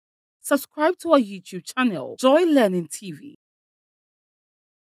subscribe to our YouTube channel, Joy Learning TV.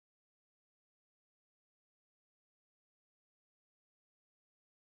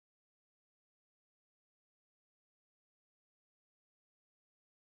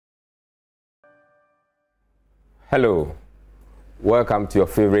 Hello, welcome to your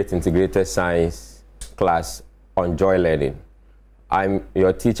favorite integrated science class on Joy Learning. I'm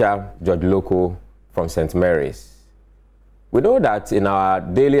your teacher, George Lokko from St. Mary's. We know that in our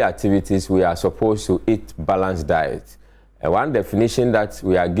daily activities, we are supposed to eat balanced diet. And one definition that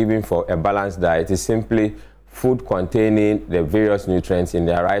we are giving for a balanced diet is simply food containing the various nutrients in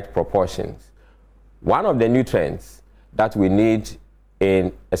their right proportions. One of the nutrients that we need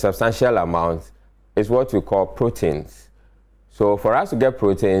in a substantial amount is what we call proteins. So for us to get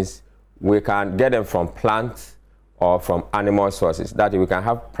proteins, we can get them from plants or from animal sources. That we can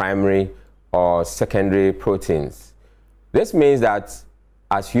have primary or secondary proteins. This means that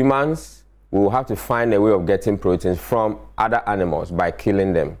as humans, we will have to find a way of getting proteins from other animals by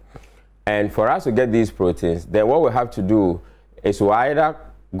killing them. And for us to get these proteins, then what we have to do is to either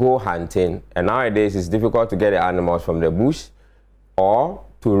go hunting, and nowadays it's difficult to get the animals from the bush, or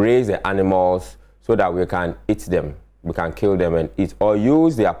to raise the animals so that we can eat them, we can kill them and eat, or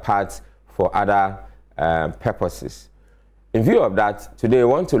use their parts for other purposes. In view of that, today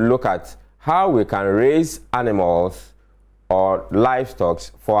we want to look at how we can raise animals or livestock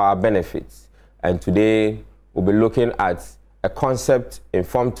for our benefits. And today we'll be looking at a concept in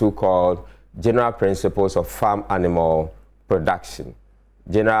Form 2 called General Principles of Farm Animal Production.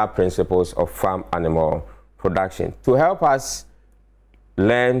 General Principles of Farm Animal Production. To help us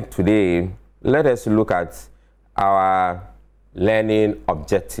learn today, let us look at our learning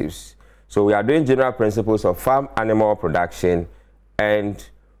objectives. So we are doing general principles of farm animal production, and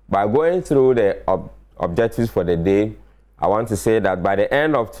by going through the objectives for the day, I want to say that by the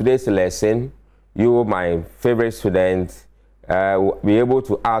end of today's lesson, you, my favorite student, will be able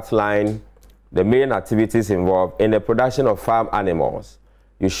to outline the main activities involved in the production of farm animals.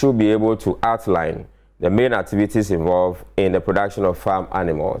 You should be able to outline the main activities involved in the production of farm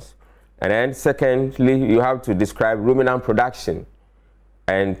animals. And then secondly, you have to describe ruminant production.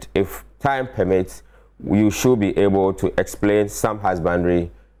 And if time permits, you should be able to explain some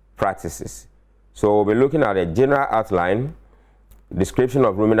husbandry practices. So we'll be looking at a general outline, description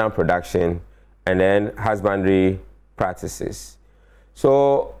of ruminant production, and then husbandry practices.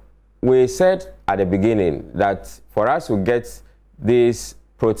 So we said at the beginning that for us to get these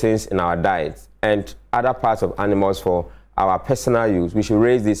proteins in our diet and other parts of animals for our personal use, we should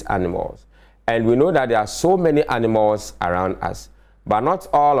raise these animals. And we know that there are so many animals around us, but not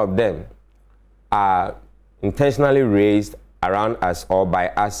all of them are intentionally raised around us or by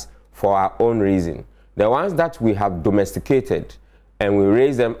us for our own reason. The ones that we have domesticated and we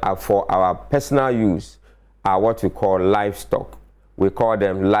raise them for our personal use are what we call livestock. We call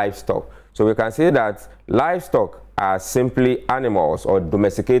them livestock. So we can say that livestock are simply animals or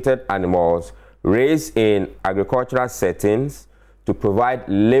domesticated animals raised in agricultural settings to provide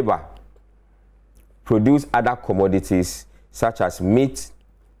labor, produce other commodities such as meat,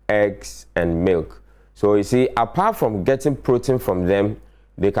 eggs, and milk. So you see, apart from getting protein from them,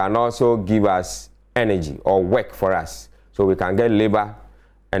 they can also give us energy or work for us. So we can get labor,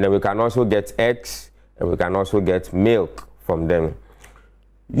 and then we can also get eggs, and we can also get milk from them.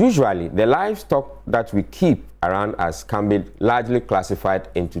 Usually, the livestock that we keep around us can be largely classified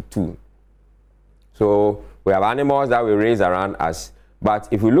into two. So we have animals that we raise around us, but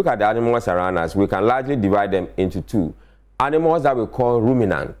if we look at the animals around us, we can largely divide them into two. Animals that we call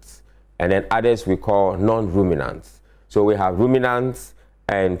ruminants, and then others we call non-ruminants. So we have ruminants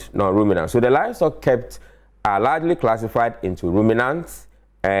and non-ruminants. So the livestock kept are largely classified into ruminants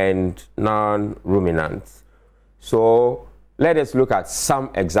and non-ruminants. So let us look at some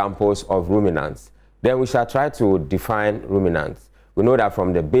examples of ruminants. Then we shall try to define ruminants. We know that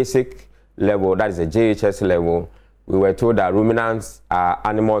from the basic level, that is the JHS level, we were told that ruminants are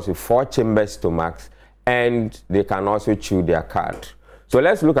animals with 4-chamber stomachs, and they can also chew their cud. So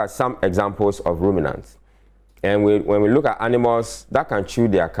let's look at some examples of ruminants. And when we look at animals that can chew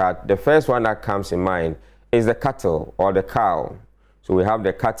their cud, the first one that comes in mind is the cattle or the cow. So we have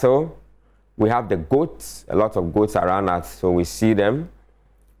the cattle, we have the goats, a lot of goats around us, so we see them.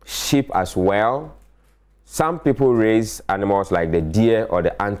 Sheep as well. Some people raise animals like the deer or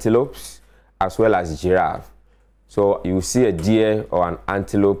the antelopes, as well as giraffe. So you see a deer or an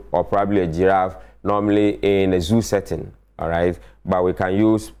antelope or probably a giraffe normally in a zoo setting, all right? But we can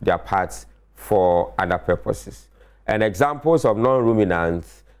use their parts for other purposes. And examples of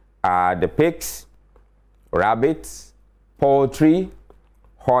non-ruminants are the pigs, rabbits, poultry,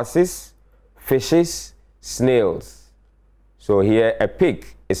 horses, fishes, snails. So here a pig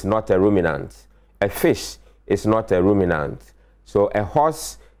is not a ruminant. A fish is not a ruminant. So a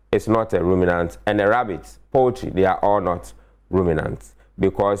horse is not a ruminant, and a rabbit, poultry, they are all not ruminants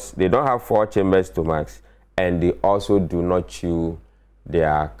because they don't have 4-chamber stomachs and they also do not chew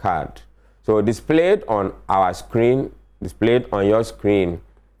their cud. So displayed on our screen, displayed on your screen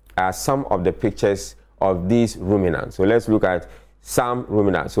are some of the pictures of these ruminants. So let's look at some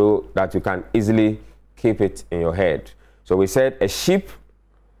ruminants so that you can easily keep it in your head. So we said a sheep,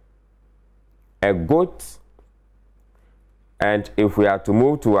 a goat, and if we are to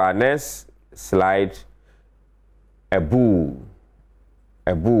move to our next slide, a bull,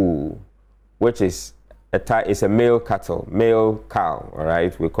 which is a male cattle, male cow, all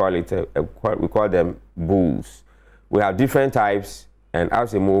right? We call it we call them bulls. We have different types, and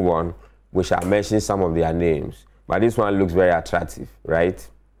as we move on, we shall mention some of their names. But this one looks very attractive, right?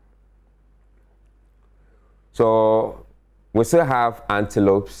 So we still have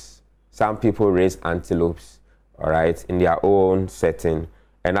antelopes. Some people raise antelopes, all right, in their own setting,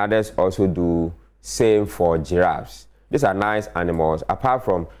 and others also do same for giraffes. These are nice animals. Apart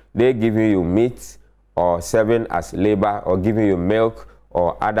from they giving you meat or serving as labor or giving you milk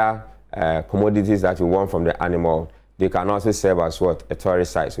or other commodities that you want from the animal, they can also serve as what? A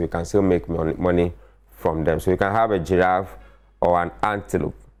tourist site. So you can still make money from them. So you can have a giraffe or an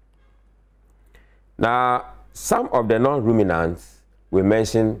antelope. Now, some of the non-ruminants we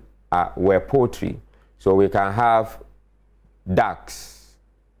mentioned were poultry. So we can have ducks,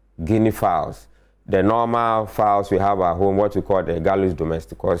 guinea fowls, the normal fowls we have at home, what we call the Gallus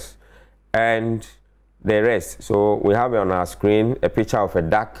domesticus, and the rest. So we have on our screen a picture of a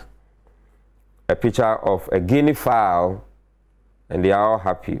duck, a picture of a guinea fowl, and they are all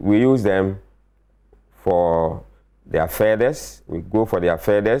happy. We use them for their feathers. We go for their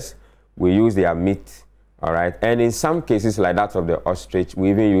feathers. We use their meat, all right? And in some cases, like that of the ostrich,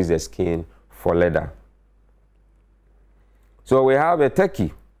 we even use the skin for leather. So we have a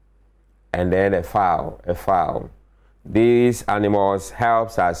turkey and then a fowl. These animals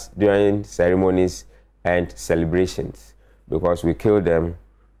help us during ceremonies and celebrations because we kill them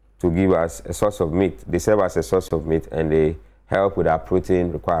to give us a source of meat. They serve as a source of meat and they help with our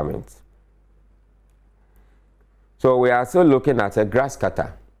protein requirements. So we are still looking at a grass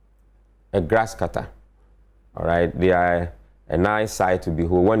cutter. All right, they are a nice sight to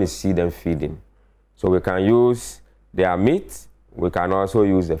behold when you see them feeding. So we can use their meat, we can also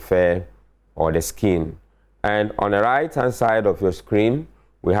use the fur or the skin. And on the right hand side of your screen,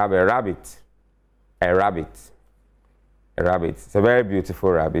 we have a rabbit. It's a very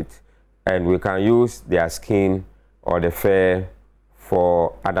beautiful rabbit, and we can use their skin or the fur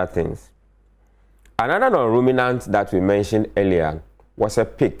for other things. Another non-ruminant that we mentioned earlier was a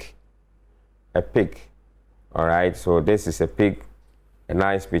pig. All right, so this is a pig, a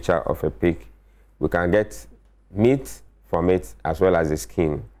nice picture of a pig. We can get meat from it as well as the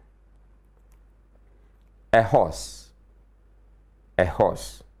skin. A horse.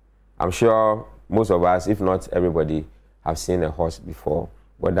 I'm sure most of us, if not everybody, have seen a horse before,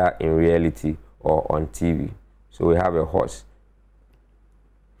 whether in reality or on TV. So we have a horse.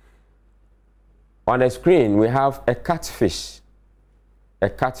 On the screen, we have a catfish.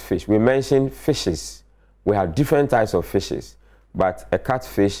 We mentioned fishes. We have different types of fishes, but a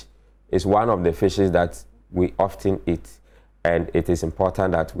catfish is one of the fishes that we often eat, and it is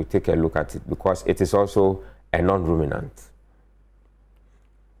important that we take a look at it because it is also a non-ruminant.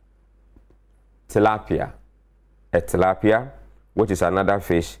 Tilapia, which is another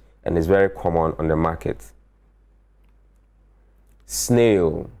fish and is very common on the market.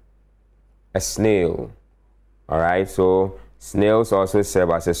 Snail, a snail. All right, so snails also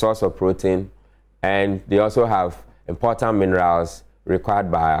serve as a source of protein, and they also have important minerals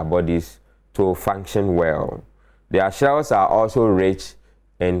required by our bodies to function well. Their shells are also rich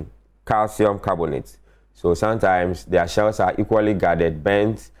in calcium carbonate. So sometimes their shells are equally guarded,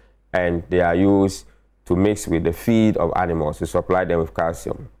 bent, and they are used to mix with the feed of animals to supply them with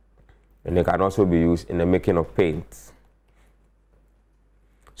calcium. And they can also be used in the making of paint.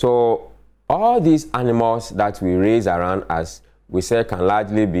 So all these animals that we raise around us, we say can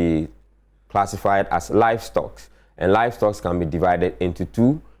largely be classified as livestock. And livestock can be divided into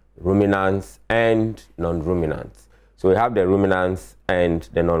two, ruminants and non-ruminants. So we have the ruminants and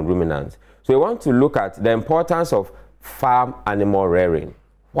the non-ruminants. So we want to look at the importance of farm animal rearing.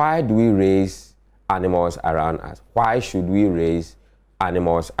 Why do we raise animals around us? Why should we raise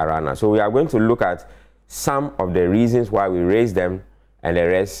animals around us? So we are going to look at some of the reasons why we raise them, and the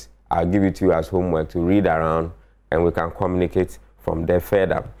rest I'll give it to you as homework to read around, and we can communicate from there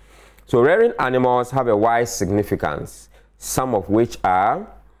further. So rearing animals have a wide significance, some of which are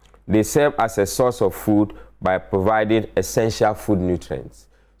they serve as a source of food by providing essential food nutrients.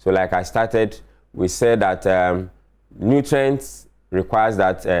 So like I started, we said that nutrients requires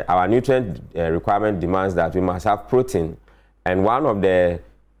that our nutrient requirement demands that we must have protein, and one of the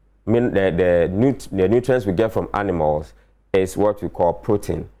nutrients we get from animals is what we call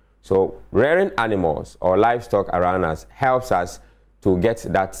protein. So rearing animals or livestock around us helps us to get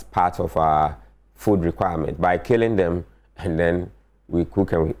that part of our food requirement by killing them, and then we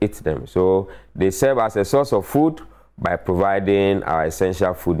cook and we eat them. So they serve as a source of food by providing our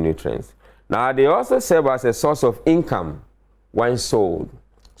essential food nutrients. Now they also serve as a source of income when sold.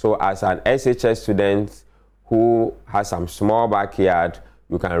 So as an SHS student who has some small backyard,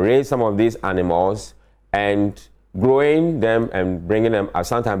 you can raise some of these animals, and growing them and bringing them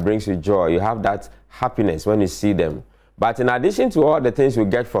sometimes brings you joy. You have that happiness when you see them. But in addition to all the things you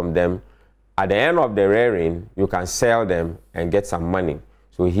get from them, at the end of the rearing, you can sell them and get some money.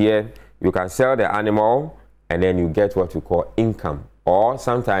 So here, you can sell the animal and then you get what we call income, or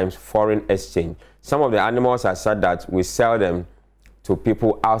sometimes foreign exchange. Some of the animals are such that we sell them to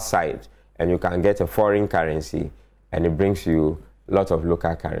people outside and you can get a foreign currency and it brings you a lot of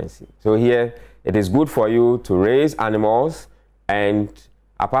local currency. So here, it is good for you to raise animals, and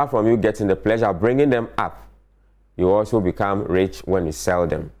apart from you getting the pleasure of bringing them up, you also become rich when you sell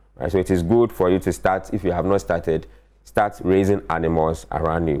them. Right? So it is good for you to start, if you have not started, start raising animals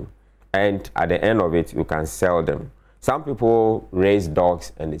around you. And at the end of it, you can sell them. Some people raise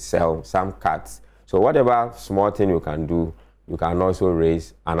dogs and they sell, some cats. So whatever small thing you can do, you can also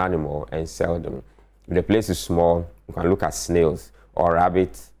raise an animal and sell them. If the place is small, you can look at snails or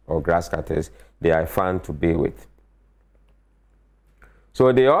rabbits or grass cutters. They are fun to be with.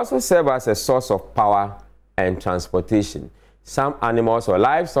 So they also serve as a source of power and transportation. Some animals or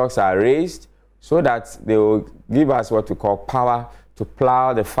livestock are raised so that they will give us what we call power to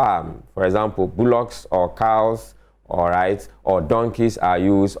plow the farm. For example, bullocks or cows, all right, or donkeys are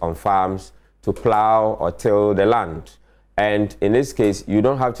used on farms to plow or till the land. And in this case, you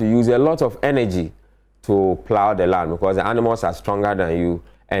don't have to use a lot of energy to plow the land because the animals are stronger than you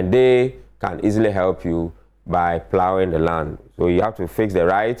and they can easily help you by plowing the land. So you have to fix the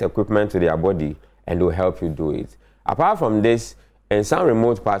right equipment to their body and they will help you do it. Apart from this, in some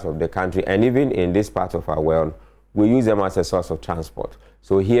remote parts of the country and even in this part of our world, we use them as a source of transport.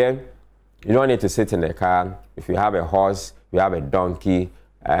 So here, you don't need to sit in the car. If you have a horse, you have a donkey,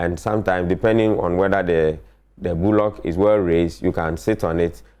 and sometimes depending on whether the bullock is well raised, you can sit on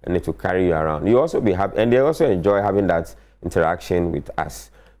it and it will carry you around. You also be happy, and they also enjoy having that interaction with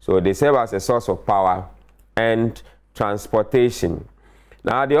us. So they serve as a source of power and transportation.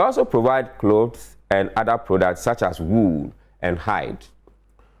 Now they also provide clothes and other products such as wool and hide.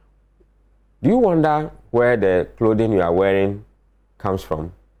 Do you wonder where the clothing you are wearing comes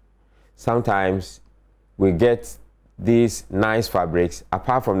from? Sometimes we get these nice fabrics,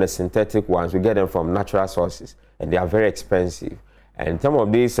 apart from the synthetic ones, we get them from natural sources and they are very expensive. And some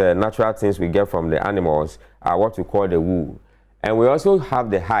of these natural things we get from the animals are what we call the wool. And we also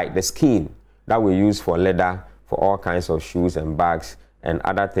have the hide, the skin that we use for leather, for all kinds of shoes and bags and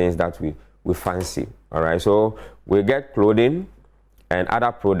other things that we fancy. All right, so we get clothing and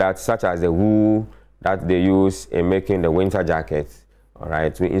other products such as the wool that they use in making the winter jackets, all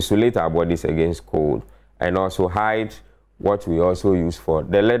right, to insulate our bodies against cold, and also hide, what we also use for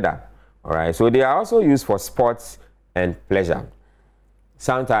the leather. All right, so they are also used for sports and pleasure.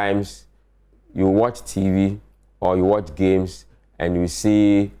 Sometimes you watch TV or you watch games and you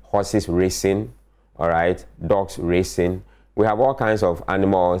see horses racing, all right, dogs racing. We have all kinds of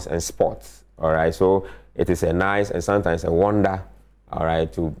animals and sports, all right, so it is a nice and sometimes a wonder, all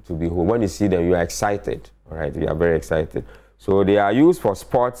right, to behold. When you see them, you are excited, all right, you are very excited. So they are used for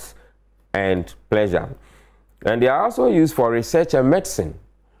sports and pleasure. And they are also used for research and medicine.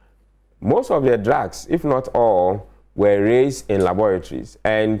 Most of the drugs, if not all, were raised in laboratories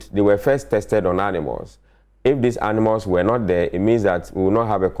and they were first tested on animals. If these animals were not there, it means that we will not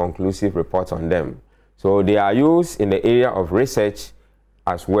have a conclusive report on them. So they are used in the area of research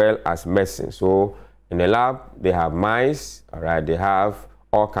as well as medicine. So in the lab, they have mice, all right, they have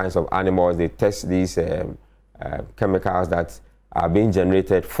all kinds of animals. They test these chemicals that are being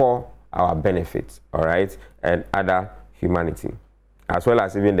generated for our benefit, all right, and other humanity, as well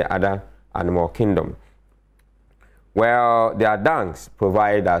as even the other animal kingdom. Well, their dungs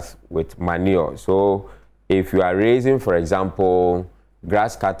provide us with manure. So if you are raising, for example,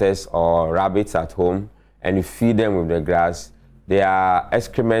 grass cutters or rabbits at home, and you feed them with the grass, Their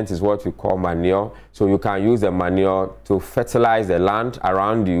excrement is what we call manure. So you can use the manure to fertilize the land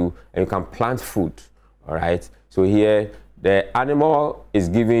around you, and you can plant food. All right. So here, the animal is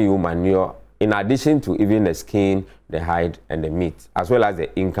giving you manure in addition to even the skin, the hide, and the meat, as well as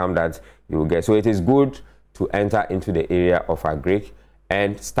the income that you will get. So it is good to enter into the area of agric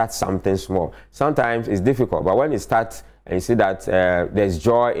and start something small. Sometimes it's difficult, but when you start and you see that there's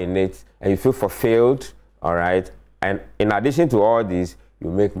joy in it and you feel fulfilled, all right, and in addition to all this,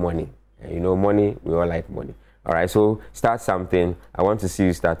 you make money. And you know, money, we all like money. All right, so start something. I want to see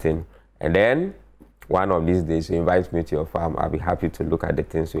you starting. And then one of these days, you invite me to your farm. I'll be happy to look at the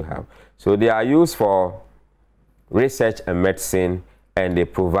things you have. So they are used for research and medicine, and they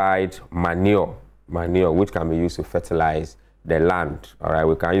provide manure, which can be used to fertilize the land. All right,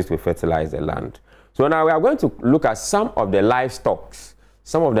 we can use to fertilize the land. So now we are going to look at some of the livestock,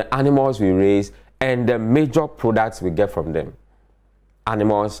 some of the animals we raise, and the major products we get from them.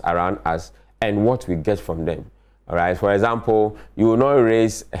 Animals around us and what we get from them. All right, for example, you will not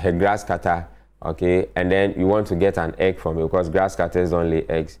raise a grass cutter, okay, and then you want to get an egg from it because grass cutters don't lay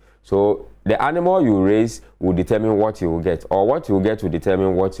eggs. So the animal you raise will determine what you will get, or what you will get will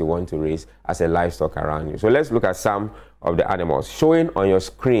determine what you want to raise as a livestock around you. So let's look at some of the animals showing on your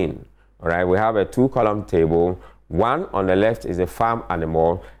screen. All right, we have a 2-column table. One on the left is a farm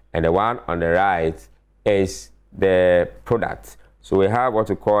animal, and the one on the right is the product. So we have what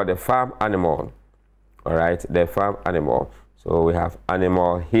we call the farm animal. All right, the farm animal. So we have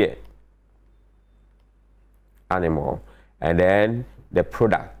animal here. Animal. And then the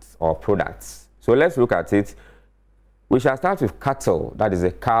product or products. So let's look at it. We shall start with cattle. That is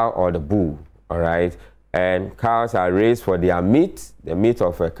a cow or the bull. All right. And cows are raised for their meat. The meat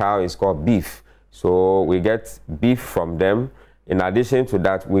of a cow is called beef. So we get beef from them. In addition to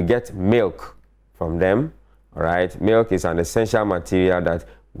that, we get milk from them. All right. Milk is an essential material that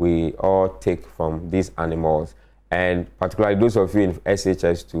we all take from these animals. And particularly those of you in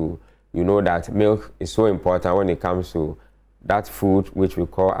SHS2, you know that milk is so important when it comes to that food which we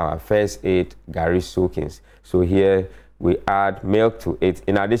call our first aid Gary soakings. So here we add milk to it.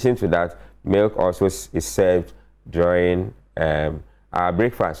 In addition to that, milk also is served during our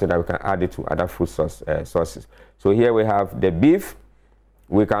breakfast so that we can add it to other food sources. So here we have the beef.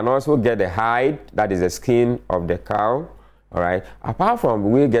 We can also get the hide, that is the skin of the cow. All right. Apart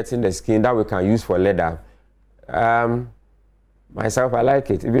from we getting the skin that we can use for leather, myself, I like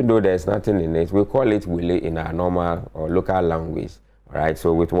it, even though there's nothing in it. We call it wile in our normal or local language. All right.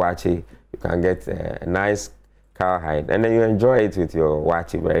 So with wachi, you can get a nice cow hide, and then you enjoy it with your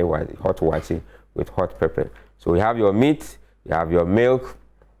wachi, very hot wachi with hot pepper. So you have your meat, you have your milk,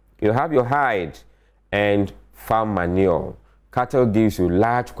 you have your hide, and farm manure. Cattle gives you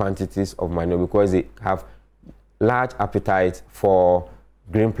large quantities of manure because they have large appetite for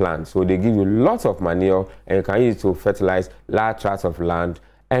green plants. So they give you lots of manure, and you can use it to fertilize large tracts of land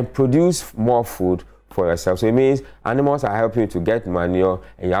and produce more food for yourself. So it means animals are helping you to get manure,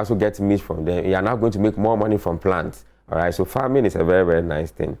 and you also get meat from them. You are now going to make more money from plants. All right. So farming is a very, very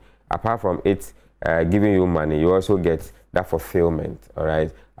nice thing. Apart from it giving you money, you also get that fulfillment. All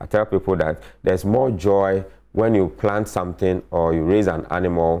right. I tell people that there's more joy when you plant something or you raise an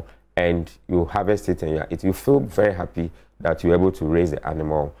animal and you harvest it and you feel very happy that you're able to raise the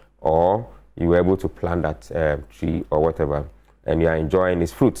animal, or you're able to plant that tree or whatever, and you are enjoying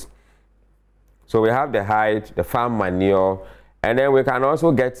its fruits. So we have the hide, the farm manure, and then we can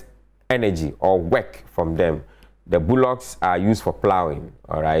also get energy or work from them. The bullocks are used for plowing,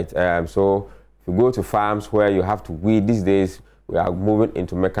 all right? So if you go to farms where you have to weed, these days we are moving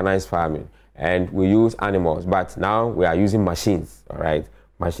into mechanized farming, and we use animals, but now we are using machines, all right?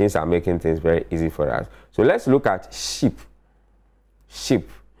 Machines are making things very easy for us. So let's look at sheep. Sheep.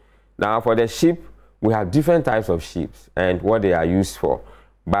 Now for the sheep, we have different types of sheep and what they are used for,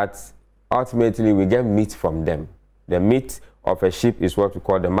 but ultimately we get meat from them. The meat of a sheep is what we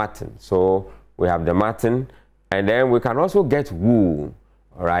call the mutton. So we have the mutton, and then we can also get wool,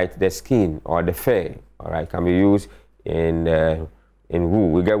 all right? The skin or the fur, all right, can be used in wool.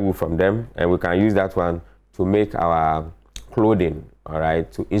 We get wool from them, and we can use that one to make our clothing, all right,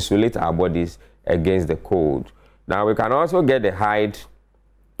 to insulate our bodies against the cold. Now we can also get the hide,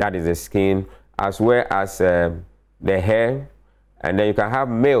 that is the skin, as well as the hair, and then you can have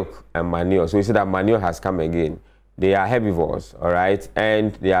milk and manure. So you see that manure has come again. They are herbivores, all right,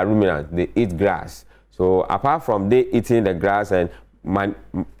 and they are ruminants. They eat grass. So apart from they eating the grass and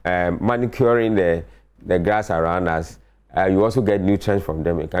manicuring the grass around us, you also get nutrients from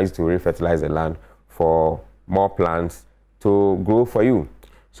them. You can use to refertilize the land for more plants to grow for you.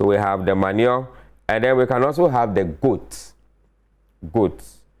 So we have the manure, and then we can also have the goats.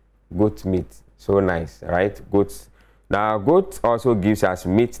 goat meat. So nice, right? Goats. Now, goat also gives us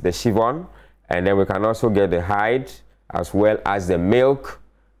meat, the chivon, and then we can also get the hide as well as the milk,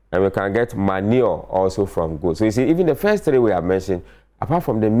 and we can get manure also from goat. So you see, even the first three we have mentioned, apart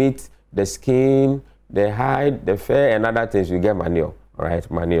from the meat, the skin, the hide, the fur, and other things, you get manure, all right?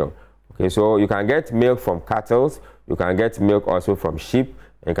 Manure. Okay, so you can get milk from cattle, you can get milk also from sheep,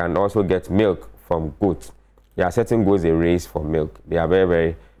 and you can also get milk from goats. There are certain goats they raise for milk. They are very,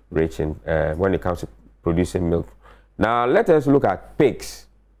 very rich in when it comes to producing milk. Now, let us look at pigs.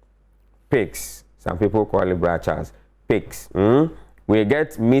 Pigs. Some people call it brachas. Pigs. We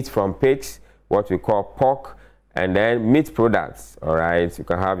get meat from pigs, what we call pork, and then meat products, all right? You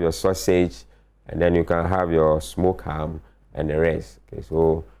can have your sausage, and then you can have your smoked ham, and the rest. Okay,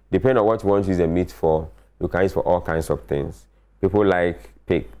 so depending on what you want to use the meat for, you can use for all kinds of things. People like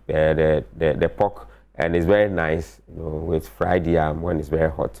pig, the pork, and it's very nice, you know, with fried yam when it's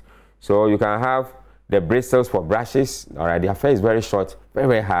very hot. So you can have the bristles for brushes, all right? The affair is very short, very,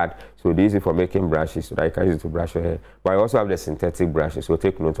 very hard, so they use it for making brushes, so that you can use it to brush your hair. But I also have the synthetic brushes, so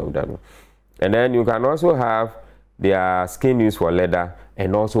take note of that one. And then you can also have their skin used for leather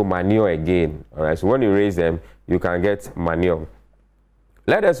and also manure again, all right? So when you raise them, you can get manure.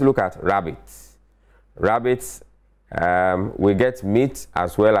 Let us look at rabbits. Rabbits, we get meat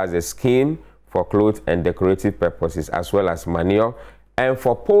as well as the skin for clothes and decorative purposes, as well as manure. And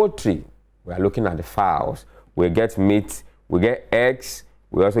for poultry, we are looking at the fowls. We get meat, we get eggs,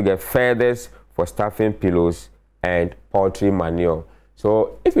 we also get feathers for stuffing pillows and poultry manure.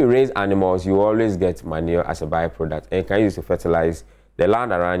 So if you raise animals, you always get manure as a byproduct, and you can use it to fertilize the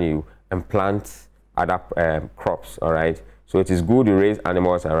land around you and plant other crops, all right? So it is good to raise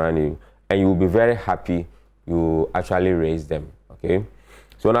animals around you, and you will be very happy you actually raise them, okay?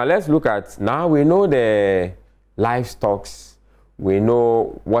 So now let's look at, now we know the livestock. We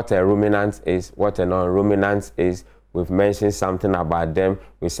know what a ruminant is, what a non-ruminant is. We've mentioned something about them.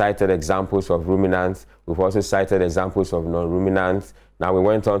 We cited examples of ruminants. We've also cited examples of non-ruminants. Now we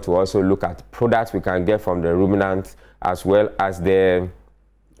went on to also look at products we can get from the ruminants as well as the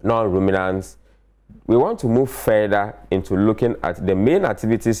non-ruminants. We want to move further into looking at the main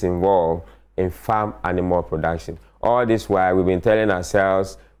activities involved in farm animal production. All this while we've been telling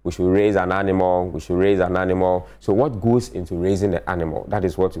ourselves we should raise an animal, we should raise an animal. So what goes into raising the animal? That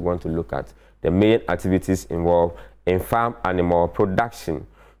is what we want to look at. The main activities involved in farm animal production.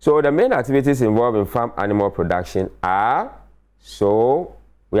 So the main activities involved in farm animal production are, so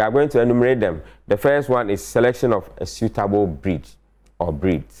we are going to enumerate them. The first one is selection of a suitable breed or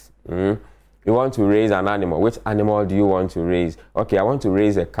breeds. You want to raise an animal. Which animal do you want to raise? Okay, I want to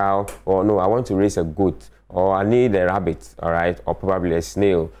raise a cow, or no, I want to raise a goat, or I need a rabbit, all right, or probably a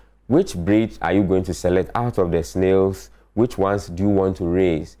snail. Which breed are you going to select out of the snails? Which ones do you want to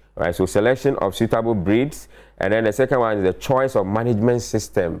raise? All right, so selection of suitable breeds. And then the second one is the choice of management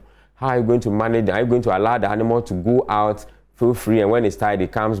system. How are you going to manage? Are you going to allow the animal to go out, feel free, and when it's tired,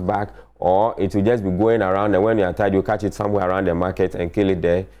 it comes back? Or it will just be going around, and when you are tired, you catch it somewhere around the market and kill it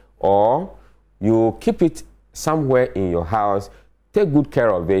there? Or you keep it somewhere in your house, take good care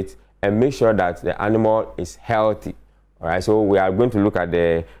of it, and make sure that the animal is healthy. All right, so we are going to look at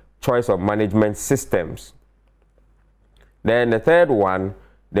the choice of management systems. Then the third one,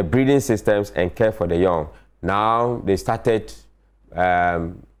 the breeding systems and care for the young. Now they started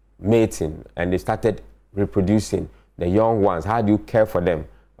mating and they started reproducing the young ones. How do you care for them?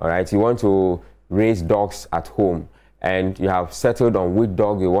 All right, you want to raise dogs at home, and you have settled on which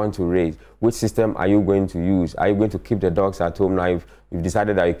dog you want to raise. Which system are you going to use? Are you going to keep the dogs at home? Now you've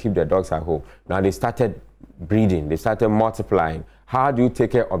decided that you keep the dogs at home. Now they started breeding, they started multiplying. How do you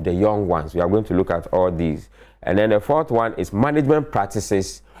take care of the young ones? We are going to look at all these. And then the fourth one is management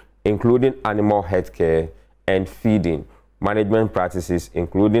practices, including animal health care and feeding. Management practices,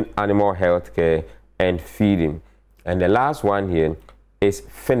 including animal health care and feeding. And the last one here is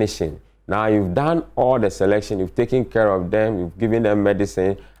finishing. Now you've done all the selection, you've taken care of them, you've given them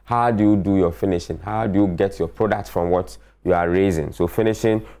medicine. How do you do your finishing? How do you get your products from what you are raising? So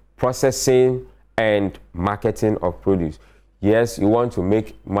finishing, processing, and marketing of produce. Yes, you want to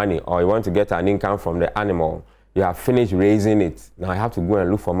make money, or you want to get an income from the animal. You have finished raising it. Now you have to go and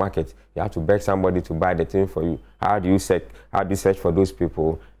look for market. You have to beg somebody to buy the thing for you. How do you search for those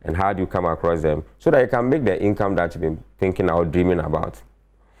people, and how do you come across them so that you can make the income that you've been thinking or dreaming about?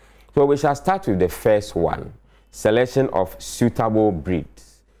 So we shall start with the first one, selection of suitable breeds.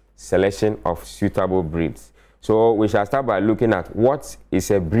 Selection of suitable breeds. So we shall start by looking at what is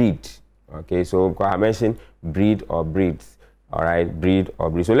a breed. Okay, so I mentioned breed or breeds. All right, breed or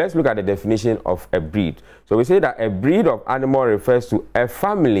breed. So let's look at the definition of a breed. So we say that a breed of animal refers to a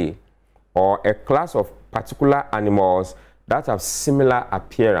family or a class of particular animals that have similar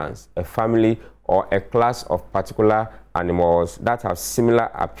appearance. A family or a class of particular animals that have similar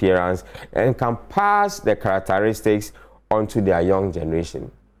appearance and can pass the characteristics onto their young generation.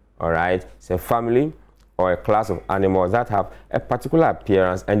 All right, it's a family or a class of animals that have a particular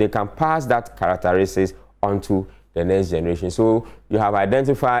appearance and they can pass that characteristics onto the next generation. So you have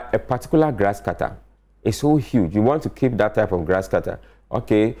identified a particular grass cutter. It's so huge. You want to keep that type of grass cutter.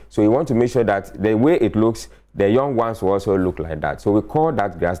 Okay, so you want to make sure that the way it looks, the young ones will also look like that. So we call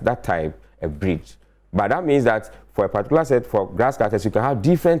that grass, that type, a breed. But that means that for a particular set for grass cutters, you can have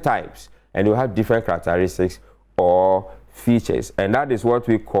different types and you have different characteristics or features. And that is what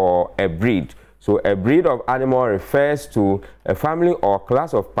we call a breed. So a breed of animal refers to a family or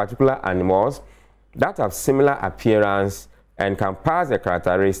class of particular animals that have similar appearance and can pass the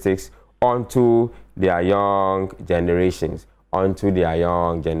characteristics onto their young generations.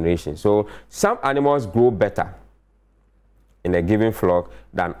 So some animals grow better in a given flock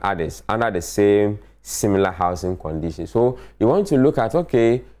than others under the same similar housing conditions. So you want to look at,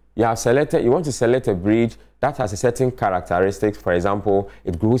 okay, you want to select a breed that has a certain characteristics. For example,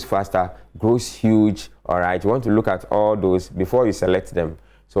 it grows faster, grows huge. All right, you want to look at all those before you select them.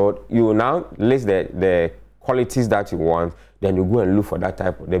 So you now list the qualities that you want, then you go and look for that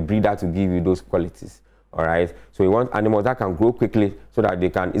type of the breeder to give you those qualities. All right, so you want animals that can grow quickly so that they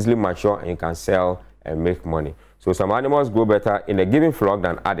can easily mature and you can sell and make money. So some animals grow better in a given flock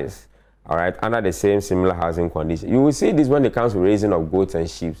than others. All right, under the same similar housing condition. You will see this when it comes to raising of goats and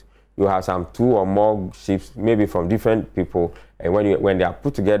sheep. You have some 2 or more sheep, maybe from different people, and when they are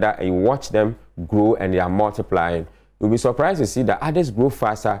put together and you watch them grow and they are multiplying, you'll be surprised to see that others grow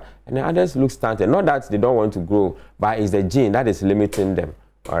faster and the others look stunted. Not that they don't want to grow, but it's the gene that is limiting them.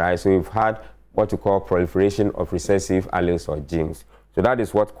 All right, so we've had what we call proliferation of recessive alleles or genes. So that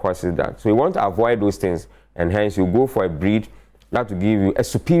is what causes that. So you want to avoid those things, and hence you go for a breed that will give you a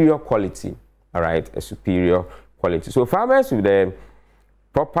superior quality. All right, a superior quality. So farmers with the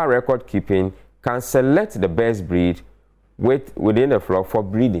proper record keeping can select the best breed within the flock for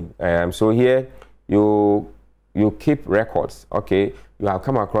breeding. So here you keep records. Okay, you have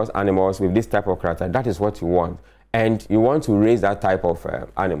come across animals with this type of character. That is what you want, and you want to raise that type of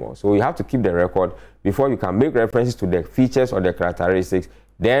animal. So you have to keep the record before you can make references to the features or the characteristics.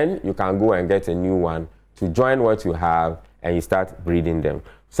 Then you can go and get a new one to join what you have, and you start breeding them.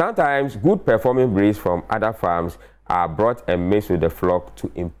 Sometimes good performing breeds from other farms are brought and mixed with the flock to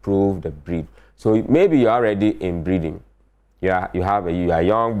improve the breed. So maybe you're already in breeding. You are a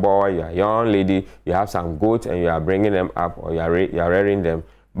young boy, you are a young lady, you have some goats and you are bringing them up, or you are rearing them.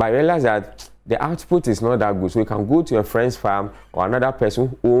 But you realize that the output is not that good. So you can go to a friend's farm or another person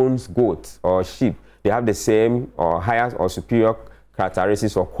who owns goats or sheep. They have the same or higher or superior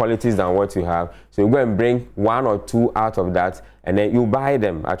characteristics or qualities than what you have. So you go and bring 1 or 2 out of that, and then you buy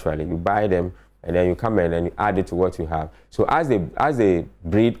them. Actually, you buy them, and then you come in and you add it to what you have. So as they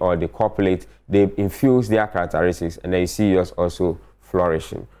breed or they copulate, they infuse their characteristics, and then you see yours also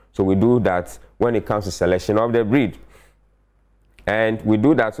flourishing. So we do that when it comes to selection of the breed, and we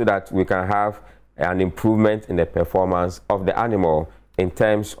do that so that we can have an improvement in the performance of the animal in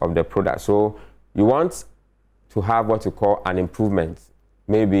terms of the product. So you want to have what you call an improvement,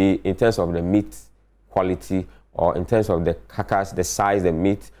 maybe in terms of the meat quality, or in terms of the carcass, the size, the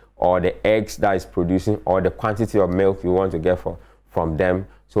meat, or the eggs that is producing, or the quantity of milk you want to get from them.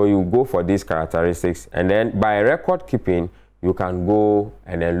 So you go for these characteristics, and then by record keeping, you can go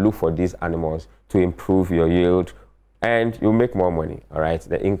and then look for these animals to improve your yield, and you make more money. All right,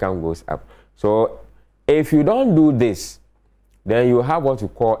 the income goes up. So if you don't do this, then you have what you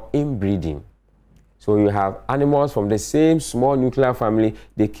call inbreeding. So you have animals from the same small nuclear family,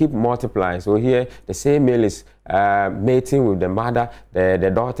 they keep multiplying. So here, the same male is mating with the mother,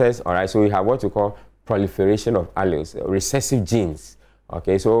 the daughters. All right, so you have what you call proliferation of alleles, recessive genes.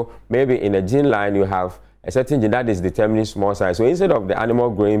 Okay, so maybe in a gene line, you have a certain gene that is determining small size. So instead of the animal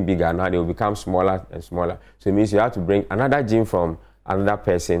growing bigger, now they will become smaller and smaller. So it means you have to bring another gene from another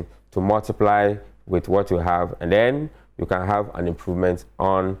person to multiply with what you have, and then you can have an improvement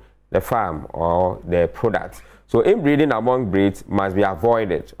on the farm or the product. So inbreeding among breeds must be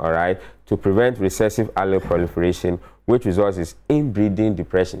avoided, all right, to prevent recessive allele proliferation, which results in inbreeding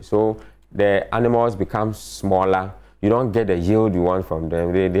depression. So the animals become smaller, you don't get the yield you want from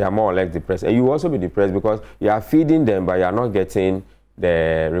them, they are more or less depressed. And you also be depressed because you are feeding them, but you are not getting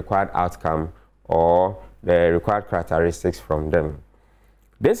the required outcome or the required characteristics from them.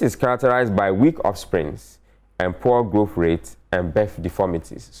 This is characterized by weak offsprings and poor growth rate and birth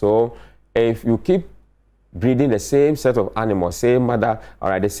deformities. So if you keep breeding the same set of animals, same mother, all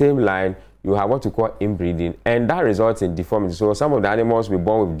right, the same line, you have what you call inbreeding, and that results in deformity. So some of the animals will be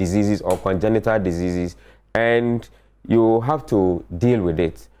born with diseases or congenital diseases, and you have to deal with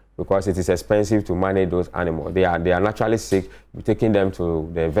it because it is expensive to manage those animals. They are naturally sick. You're taking them to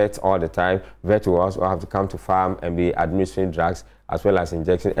the vet all the time. Vet will also have to come to farm and be administering drugs as well as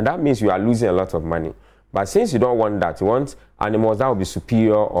injections, and that means you are losing a lot of money. But since you don't want that, you want animals that will be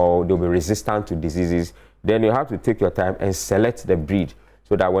superior or they'll be resistant to diseases, then you have to take your time and select the breed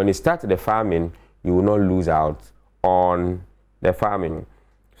so that when you start the farming, you will not lose out on the farming.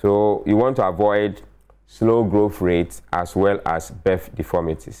 So you want to avoid slow growth rates as well as birth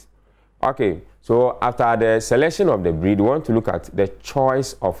deformities. Okay, so after the selection of the breed, you want to look at the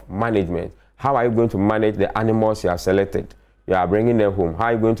choice of management. How are you going to manage the animals you have selected? You are bringing them home. How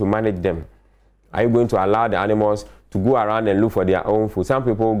are you going to manage them? Are you going to allow the animals to go around and look for their own food? Some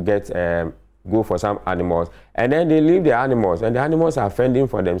people go for some animals and then they leave the animals, and the animals are fending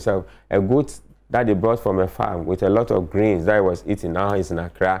for themselves. A goat that they brought from a farm with a lot of grains that was eating, now it's in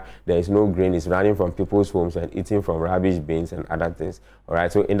Accra, there is no grain, it's running from people's homes and eating from rubbish bins and other things. All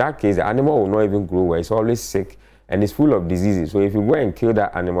right, so in that case, the animal will not even grow well. It's always sick and it's full of diseases. So if you go and kill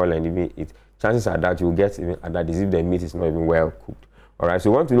that animal and even eat, chances are that you will get even other disease if the meat is not even well cooked. All right,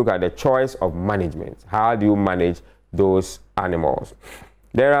 so we want to look at the choice of management. How do you manage those animals?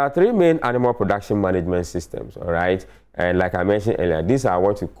 There are three main animal production management systems, all right? And like I mentioned earlier, these are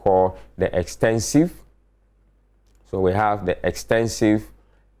what we call the extensive. So we have the extensive,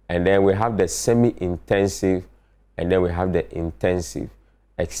 and then we have the semi-intensive, and then we have the intensive.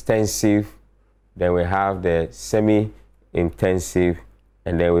 Extensive, then we have the semi-intensive,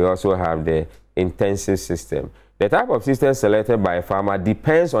 and then we also have the intensive system. The type of system selected by a farmer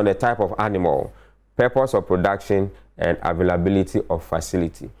depends on the type of animal, purpose of production, and availability of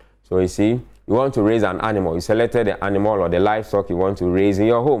facility. So you see, you want to raise an animal, you selected the animal or the livestock you want to raise in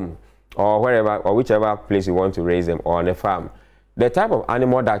your home or wherever or whichever place you want to raise them, or on a farm. The type of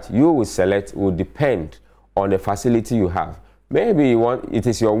animal that you will select will depend on the facility you have. Maybe it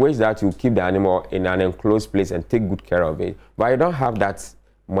is your wish that you keep the animal in an enclosed place and take good care of it, but you don't have that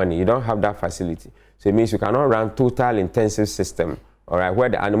money, you don't have that facility. So it means you cannot run total intensive system, all right, where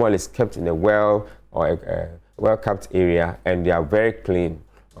the animal is kept in a well or a well-kept area and they are very clean,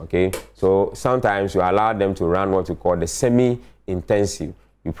 okay? So sometimes you allow them to run what we call the semi-intensive.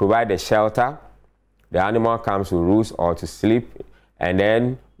 You provide a shelter, the animal comes to roost or to sleep, and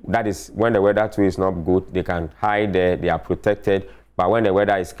then that is when the weather too is not good, they can hide there, they are protected, but when the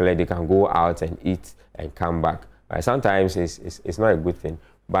weather is clear, they can go out and eat and come back. Sometimes it's not a good thing,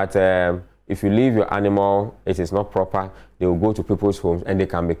 but if you leave your animal, it is not proper, they will go to people's homes and they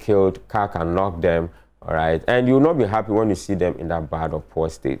can be killed, car can knock them, all right, and you will not be happy when you see them in that bad or poor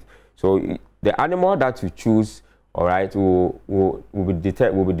state. So the animal that you choose, all right, will be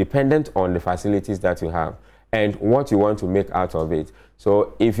dependent on the facilities that you have and what you want to make out of it.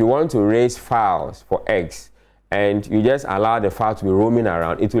 So if you want to raise fowls for eggs and you just allow the fowl to be roaming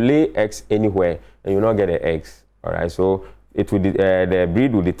around, it will lay eggs anywhere and you will not get the eggs, all right. So it will the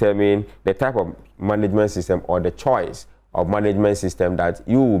breed will determine the type of management system or the choice of management system that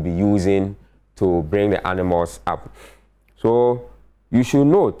you will be using to bring the animals up. So you should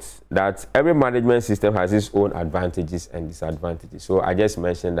note that every management system has its own advantages and disadvantages. So I just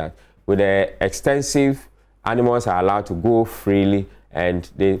mentioned that with the extensive, animals are allowed to go freely and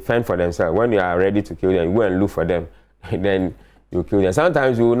they fend for themselves. When you are ready to kill them, you go and look for them and then you kill them.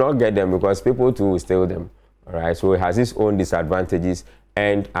 Sometimes you will not get them because people too will steal them. All right, so it has its own disadvantages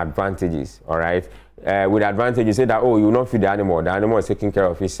and advantages. All right, with advantage, you say that, oh, you will not feed the animal is taking care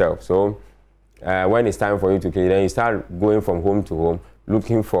of itself. So when it's time for you to kill, then you start going from home to home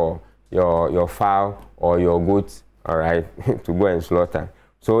looking for your fowl or your goat, all right, to go and slaughter.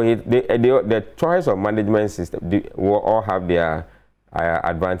 So the choice of management system will all have their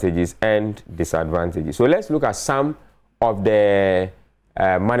advantages and disadvantages. So let's look at some of the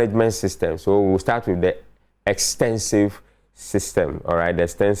management systems. So we'll start with the extensive system, all right, the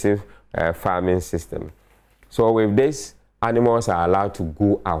extensive farming system. So with this, animals are allowed to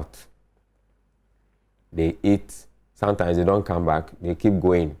go out. They eat, sometimes they don't come back, they keep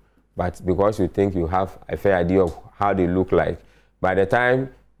going. But because you think you have a fair idea of how they look like, by the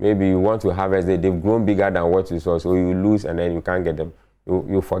time maybe you want to harvest it, they've grown bigger than what you saw, so you lose and then you can't get them.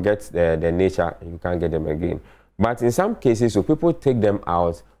 You forget the nature and you can't get them again. But in some cases, so people take them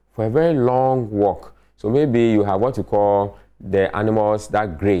out for a very long walk. So maybe you have what you call the animals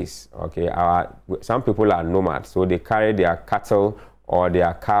that graze, okay? Some people are nomads, so they carry their cattle or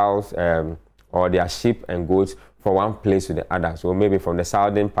their cows or their sheep and goats from one place to the other. So maybe from the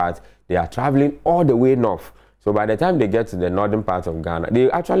southern part, they are traveling all the way north. So by the time they get to the northern part of Ghana, they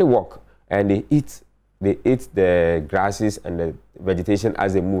actually walk and they eat the grasses and the vegetation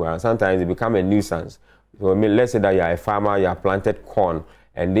as they move. And sometimes they become a nuisance. So I mean, let's say that you are a farmer, you have planted corn,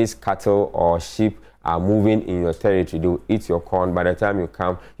 and these cattle or sheep are moving in your territory. They will eat your corn. By the time you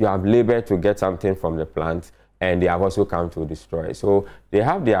come, you have labored to get something from the plant, and they have also come to destroy. So they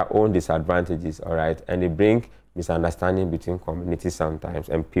have their own disadvantages, all right, and they bring misunderstanding between communities sometimes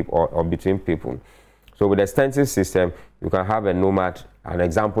and people or between people. So with the extensive system, you can have a nomad. An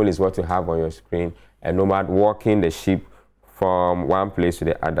example is what you have on your screen, a nomad walking the sheep from one place to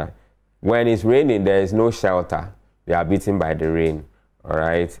the other. When it's raining, there is no shelter. They are beaten by the rain, all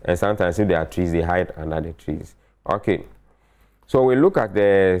right? And sometimes if there are trees, they hide under the trees. Okay, so we look at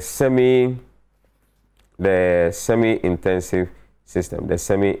the semi-intensive system,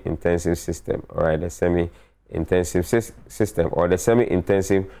 all right, the semi-intensive system or the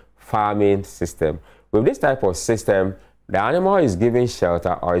semi-intensive farming system. With this type of system, the animal is given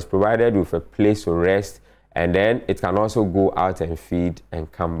shelter or is provided with a place to rest, and then it can also go out and feed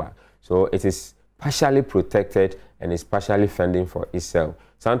and come back. So it is partially protected and is partially fending for itself.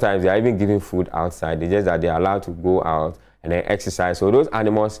 Sometimes they are even giving food outside. It's just that they are allowed to go out and then exercise. So those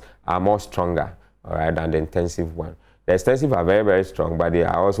animals are more stronger, all right, than the intensive one. The extensive are very, very strong, but they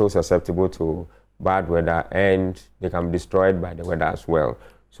are also susceptible to bad weather and they can be destroyed by the weather as well.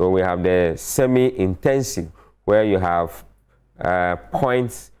 So we have the semi-intensive, where you have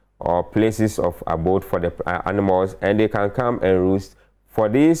points or places of abode for the animals, and they can come and roost. For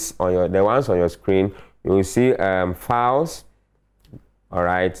these, the ones on your screen, you will see fowls, all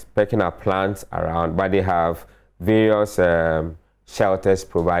right, pecking at plants around, but they have various shelters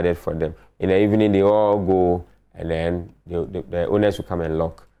provided for them. In the evening, they all go, and then the owners will come and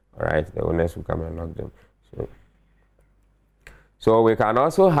lock, all right, the owners will come and lock them. So we can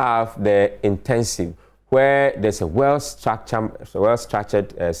also have the intensive, where there's a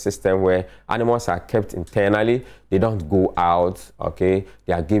well-structured system where animals are kept internally. They don't go out, okay?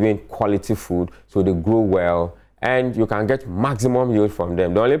 They are given quality food, so they grow well, and you can get maximum yield from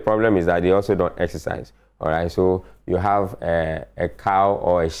them. The only problem is that they also don't exercise, all right? So you have a cow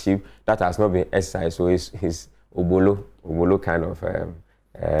or a sheep that has not been exercised, so it's obolo kind of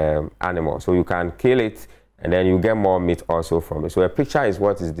animal. So you can kill it, and then you get more meat also from it. So a picture is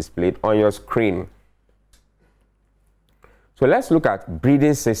what is displayed on your screen. So let's look at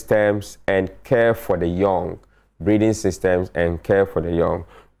breeding systems and care for the young. Breeding systems and care for the young.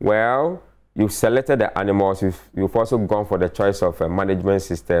 Well, you've selected the animals. You've also gone for the choice of a management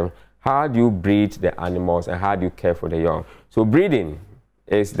system. How do you breed the animals and how do you care for the young? So breeding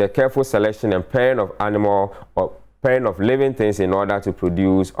is the careful selection and pairing of animal or pairing of living things in order to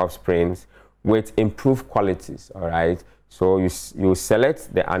produce offspring with improved qualities, all right? So you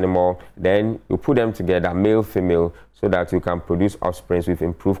select the animal, then you put them together, male, female, so that you can produce offspring with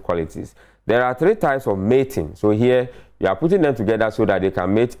improved qualities. There are 3 types of mating. So here, you are putting them together so that they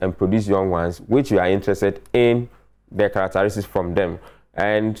can mate and produce young ones, which you are interested in their characteristics from them.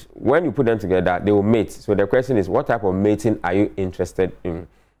 And when you put them together, they will mate. So the question is, what type of mating are you interested in?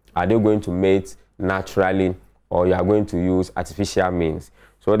 Are they going to mate naturally, or you are going to use artificial means?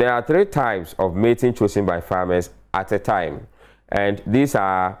 So there are 3 types of mating chosen by farmers at a time, and these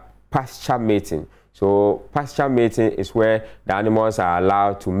are pasture mating. So pasture mating is where the animals are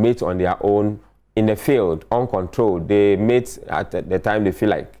allowed to mate on their own in the field, uncontrolled. They mate at the time they feel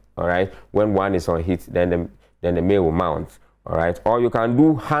like, all right? When one is on heat, then the male will mount, all right? Or you can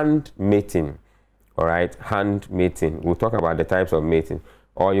do hand mating, all right? Hand mating. We'll talk about the types of mating.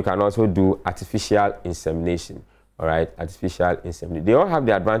 Or you can also do artificial insemination. All right, artificial insemination. They all have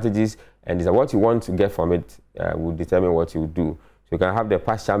the advantages, and what you want to get from it will determine what you do. So you can have the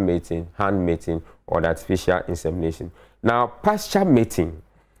pasture mating, hand mating, or the artificial insemination. Now, pasture mating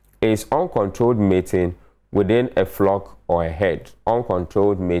is uncontrolled mating within a flock or a herd.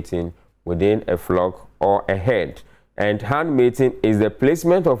 Uncontrolled mating within a flock or a herd. And hand mating is the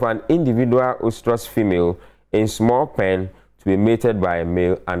placement of an individual ostrich female in small pen to be mated by a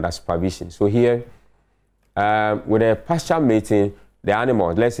male under supervision. So here, with a pasture mating, the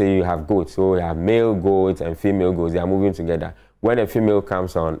animals, let's say you have goats, so you have male goats and female goats, they are moving together. When a female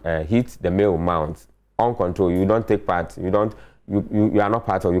comes on heat, the male mounts uncontrolled. You don't take part, you are not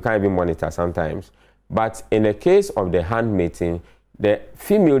part of, you can't even monitor sometimes. But in the case of the hand mating, the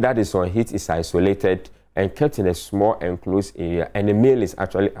female that is on heat is isolated and kept in a small enclosed area, and the male is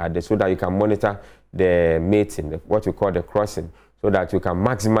actually added so that you can monitor the mating, what we call the crossing, so that you can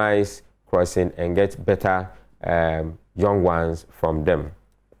maximize crossing and get better young ones from them.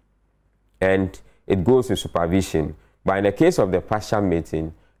 And it goes with supervision. But in the case of the partial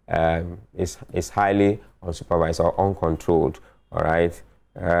mating, it's highly unsupervised or uncontrolled, all right?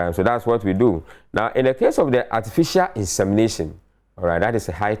 So that's what we do. Now, in the case of the artificial insemination, all right, that is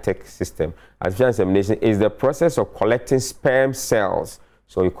a high-tech system. Artificial insemination is the process of collecting sperm cells.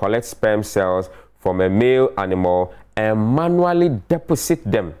 So you collect sperm cells from a male animal and manually deposit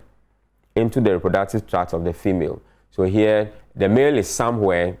them into the reproductive tract of the female. So here, the male is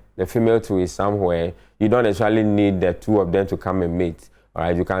somewhere, the female too is somewhere. You don't necessarily need the two of them to come and mate. All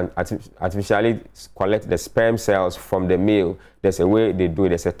right, you can artificially collect the sperm cells from the male. There's a way they do it,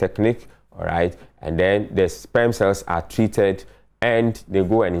 there's a technique, all right? And then the sperm cells are treated and they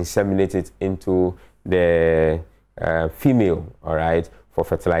go and inseminate it into the female, all right, for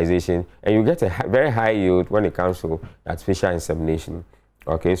fertilization. And you get a very high yield when it comes to artificial insemination.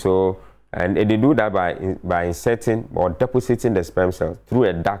 Okay, so, and they do that by inserting or depositing the sperm cells through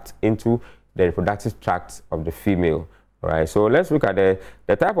a duct into the reproductive tract of the female. All right, so let's look at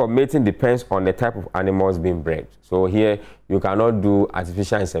the type of mating depends on the type of animals being bred. So here, you cannot do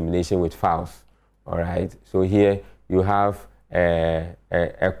artificial insemination with fowls. All right, so here you have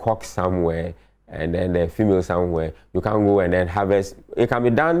a cock somewhere and then a female somewhere. You can go and then harvest. It can be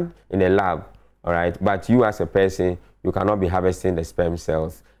done in a lab, all right, but you as a person, you cannot be harvesting the sperm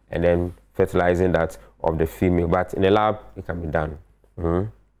cells and then fertilizing that of the female. But in a lab, it can be done.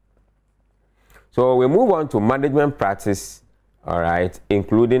 So we move on to management practice, all right,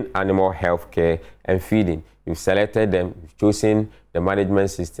 including animal health care and feeding. You've selected them, you've chosen the management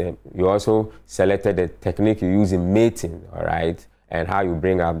system. You also selected the technique you use in mating, all right, and how you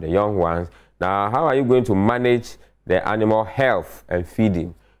bring up the young ones. Now, how are you going to manage the animal health and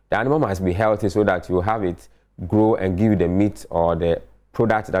feeding? The animal must be healthy so that you have it grow and give you the meat or the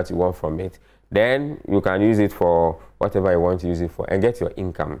product that you want from it. Then you can use it for whatever you want to use it for and get your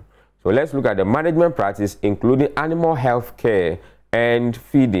income. So let's look at the management practice, including animal health care and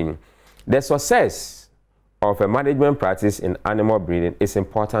feeding. The success of a management practice in animal breeding is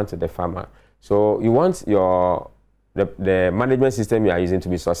important to the farmer. So you want the management system you are using to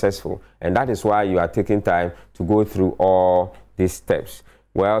be successful, and that is why you are taking time to go through all these steps.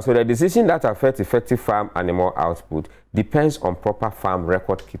 Well, so the decision that affects effective farm animal output depends on proper farm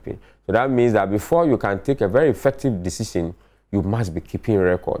record keeping. So that means that before you can take a very effective decision, you must be keeping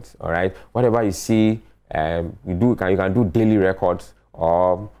records, all right? Whatever you see, you can do daily records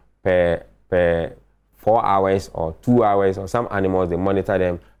or per 4 hours or 2 hours, or some animals, they monitor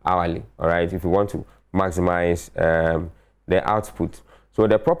them hourly, all right, if you want to maximize the output. So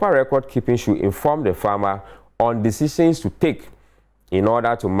the proper record keeping should inform the farmer on decisions to take in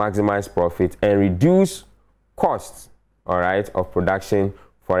order to maximize profit and reduce costs, all right, of production.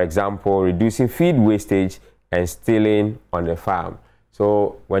 For example, reducing feed wastage and stealing on the farm.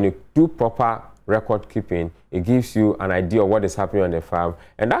 So when you do proper record keeping, it gives you an idea of what is happening on the farm,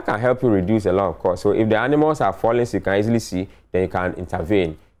 and that can help you reduce a lot of costs. So if the animals are falling, so you can easily see, then you can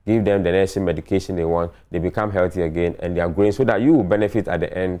intervene, give them the necessary medication they want, they become healthy again, and they are growing, so that you will benefit at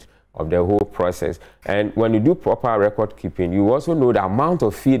the end of the whole process. And when you do proper record keeping, you also know the amount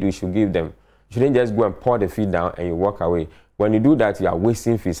of feed you should give them. You shouldn't just go and pour the feed down and you walk away. When you do that, you are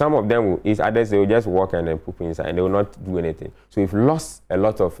wasting feed. Some of them will eat, others they will just walk and then poop inside, and they will not do anything. So you've lost a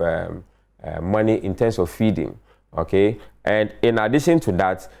lot of money in terms of feeding, okay? And in addition to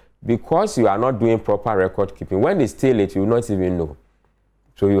that, because you are not doing proper record keeping, when they steal it, you will not even know.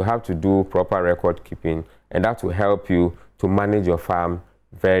 So you have to do proper record keeping, and that will help you to manage your farm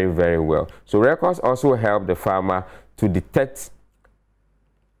very, very well. So records also help the farmer to detect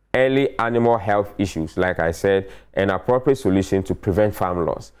early animal health issues, like I said, an appropriate solution to prevent farm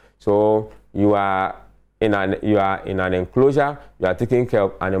loss. So you are in an enclosure, you are taking care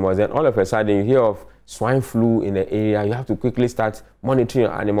of animals, and all of a sudden you hear of swine flu in the area. You have to quickly start monitoring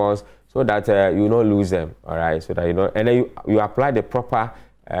your animals so that you don't lose them, all right? So that you don't, and then you apply the proper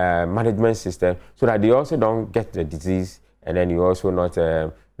management system so that they also don't get the disease, and then you also not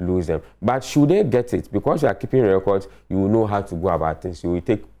lose them. But should they get it, because you are keeping records, you will know how to go about things. You will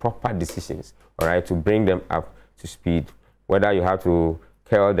take proper decisions, all right, to bring them up to speed. Whether you have to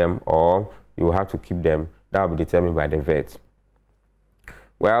kill them or you will have to keep them, that will be determined by the vet.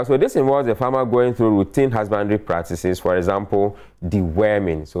 Well, so this involves the farmer going through routine husbandry practices, for example,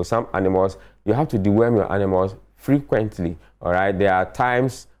 deworming. So some animals, you have to deworm your animals frequently, all right? There are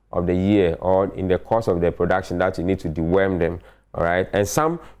times of the year or in the course of their production that you need to deworm them, all right? And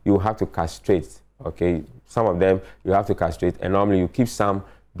some you have to castrate, okay? Some of them you have to castrate, and normally you keep some,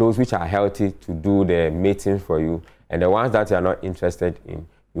 those which are healthy, to do the mating for you, and the ones that you are not interested in,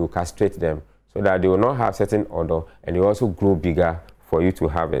 you castrate them so that they will not have certain odor, and they also grow bigger for you to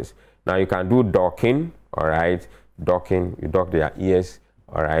harvest. Now you can do docking, all right? Docking, you dock their ears,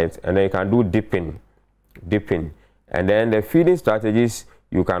 all right? And then you can do dipping. And then the feeding strategies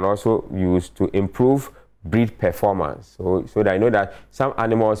you can also use to improve breed performance. So that you know that some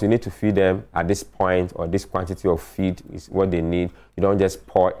animals, you need to feed them at this point, or this quantity of feed is what they need. You don't just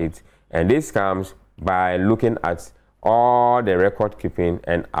pour it. And this comes by looking at all the record keeping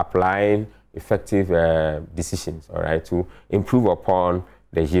and applying effective decisions, all right, to improve upon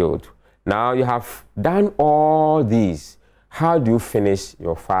the yield. Now you have done all these. How do you finish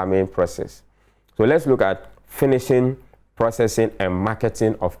your farming process? So let's look at finishing, processing, and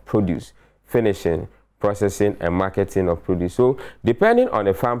marketing of produce. Finishing, processing, and marketing of produce. So depending on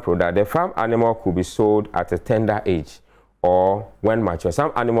the farm product, the farm animal could be sold at a tender age or when mature.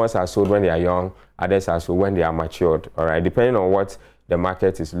 Some animals are sold when they are young, others are sold when they are matured, all right, depending on what the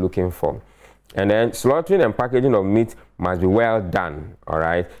market is looking for. And then slaughtering and packaging of meat must be well done, all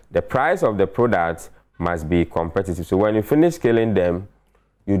right. The price of the product must be competitive. So when you finish killing them,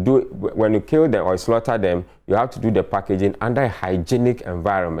 when you kill them or slaughter them, you have to do the packaging under a hygienic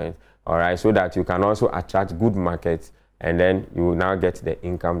environment, all right, so that you can also attract good markets, and then you will now get the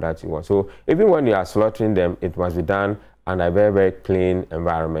income that you want. So even when you are slaughtering them, it must be done under a very, very clean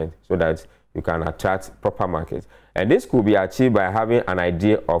environment so that you can attract proper markets. And this could be achieved by having an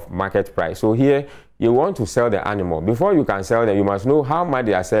idea of market price. So here, you want to sell the animal. Before you can sell them, you must know how much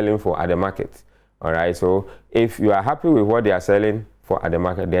they are selling for at the market, all right? So if you are happy with what they are selling for at the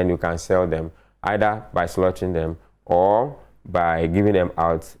market, then you can sell them either by slaughtering them or by giving them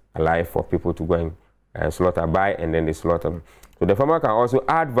out alive for people to go and slaughter, buy, and then they slaughter them. So the farmer can also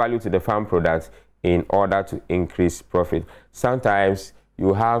add value to the farm products in order to increase profit. Sometimes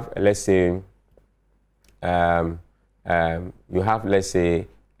you have, let's say, a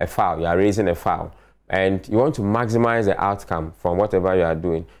fowl. You are raising a fowl, and you want to maximize the outcome from whatever you are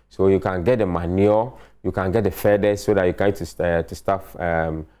doing. So you can get the manure, you can get the feathers so that you can to stuff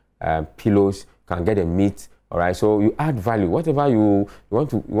pillows, you can get the meat. All right, so you add value. Whatever you want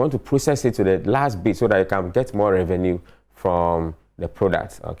to process it to the last bit so that you can get more revenue from the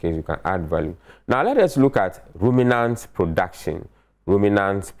product. Okay, you can add value. Now let us look at ruminant production.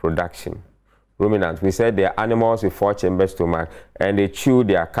 Ruminant production. Ruminants, we said they are animals with 4-chamber stomach and they chew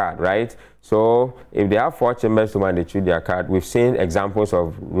their cud, right? So if they have 4-chamber stomach and they chew their cud, we've seen examples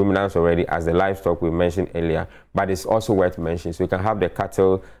of ruminants already as the livestock we mentioned earlier, but it's also worth mentioning. So you can have the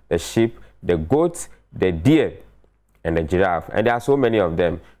cattle, the sheep, the goats, the deer, and the giraffe. And there are so many of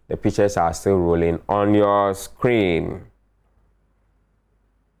them. The pictures are still rolling on your screen.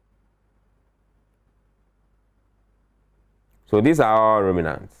 So these are all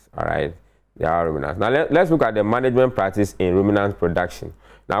ruminants, all right? They are ruminants. Now let's look at the management practice in ruminant production.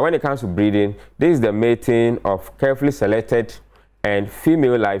 Now when it comes to breeding, this is the mating of carefully selected and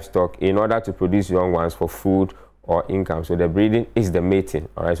female livestock in order to produce young ones for food or income. So the breeding is the mating,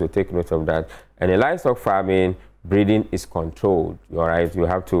 all right? So take note of that. And in livestock farming, breeding is controlled, all right? You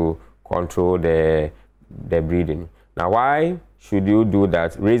have to control the breeding. Now why should you do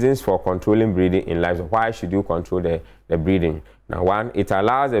that? Reasons for controlling breeding in livestock. Why should you control the breeding? Now one, it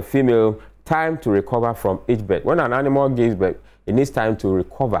allows a female time to recover from each birth. When an animal gives birth, it needs time to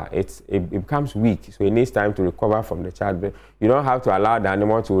recover. It becomes weak, so it needs time to recover from the childbirth. You don't have to allow the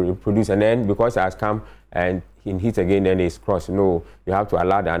animal to reproduce and then because it has come and in heat again, then it's crossed. No, you have to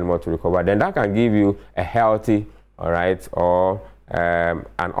allow the animal to recover. Then that can give you a healthy, all right, or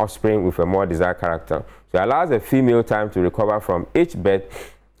an offspring with a more desired character. So it allows a female time to recover from each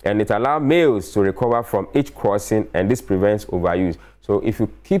birth, and it allows males to recover from each crossing, and this prevents overuse. So if you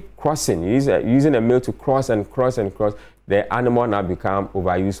keep crossing, using a male to cross and cross and cross, the animal now become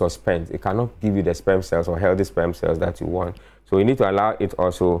overused or spent. It cannot give you the sperm cells or healthy sperm cells that you want. So you need to allow it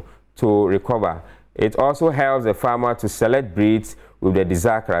also to recover. It also helps the farmer to select breeds with the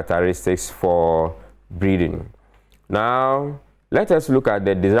desired characteristics for breeding. Now, let us look at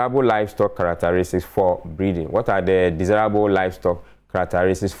the desirable livestock characteristics for breeding. What are the desirable livestock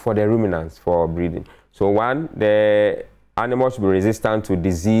characteristics for the ruminants for breeding? So one, the animals should be resistant to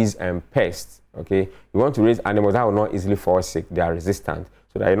disease and pests. Okay, you want to raise animals that will not easily fall sick. They are resistant,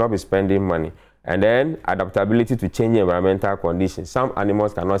 so that you'll not be spending money. And then adaptability to changing environmental conditions. Some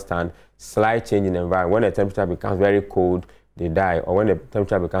animals cannot stand slight change in environment. When the temperature becomes very cold, they die. Or when the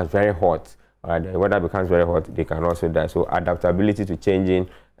temperature becomes very hot, the weather becomes very hot, they can also die. So adaptability to changing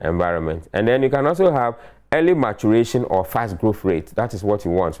environment. And then you can also have early maturation or fast growth rate. That is what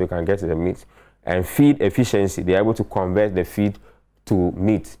you want, so you can get to the meat. And feed efficiency. They're able to convert the feed to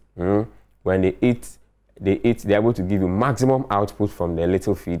meat. When they eat, they're able to give you maximum output from the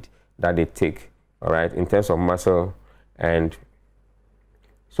little feed that they take, all right, in terms of muscle and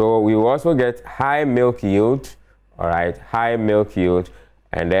So we will also get high milk yield, all right, high milk yield,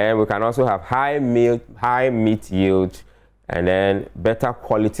 and then we can also have high meat yield, and then better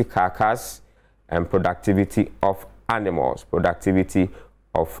quality carcass and productivity of animals,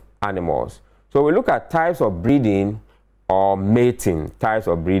 So we look at types of breeding or mating,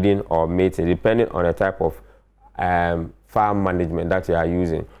 depending on the type of farm management that you are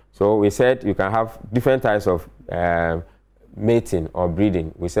using. So we said you can have different types of mating or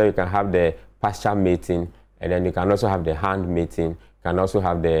breeding. We said you can have the pasture mating, and then you can also have the hand mating, you can also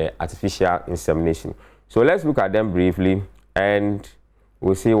have the artificial insemination. So let's look at them briefly, and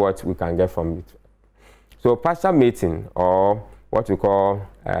we'll see what we can get from it. So pasture mating, or what we call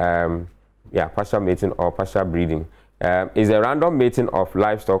pasture mating or pasture breeding, is a random mating of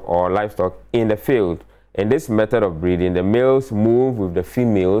livestock in the field. In this method of breeding, the males move with the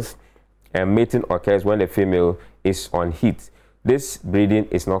females, and mating occurs when the female is on heat. This breeding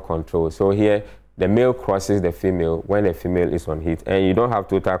is not controlled. So here, the male crosses the female when the female is on heat, and you don't have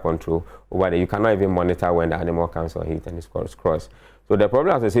total control over it. You cannot even monitor when the animal comes on heat and it's crossed. So the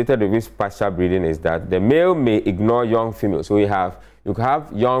problem associated with this pasture breeding is that the male may ignore young females. So you can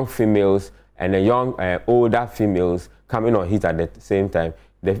have young females and the young older females coming on heat at the same time.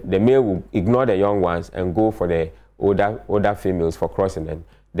 The male will ignore the young ones and go for the older females for crossing them.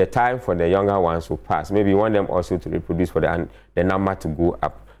 The time for the younger ones will pass. Maybe you want them also to reproduce for the number to go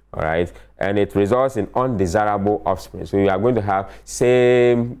up, all right? And it results in undesirable offspring. So you are going to have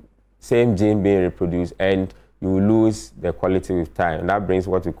same gene being reproduced, and you lose the quality with time. And that brings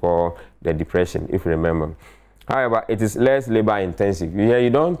what we call the depression, if you remember. However, it is less labor intensive. You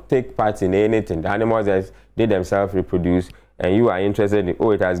don't take part in anything. The animals, they themselves reproduce, and you are interested in,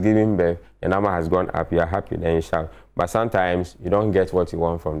 oh, it has given birth, the number has gone up, you are happy, then you shout. But sometimes you don't get what you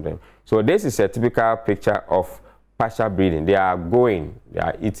want from them. So this is a typical picture of pasture breeding. They are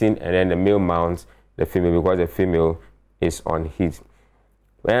eating, and then the male mounts the female because the female is on heat.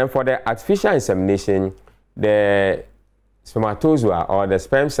 And for the artificial insemination, the spermatozoa or the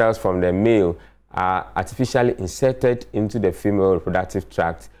sperm cells from the male are artificially inserted into the female reproductive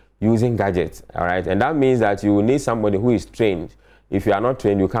tract using gadgets, all right? And that means that you will need somebody who is trained. If you are not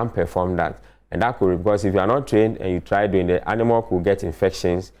trained, you can't perform that. And that could, because if you are not trained and you try doing the animal could get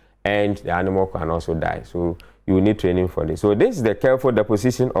infections, and the animal can also die. So you will need training for this. So this is the careful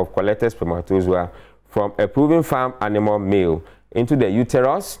deposition of collected spermatozoa from a proven farm animal male into the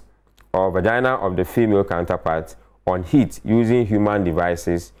uterus or vagina of the female counterpart on heat using human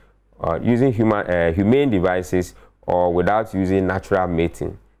devices, humane devices, or without using natural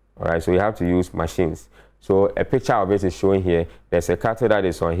mating. All right, so you have to use machines. So a picture of it is showing here. There's a cattle that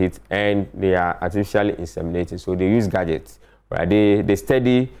is on heat, and they are artificially inseminated. So they use gadgets, right? They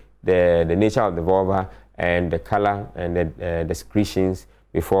study the nature of the vulva and the color and the secretions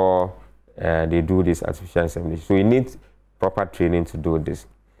before they do this artificial insemination. So you need proper training to do this.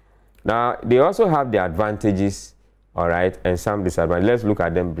 Now, they also have the advantages, all right, and some disadvantages. Let's look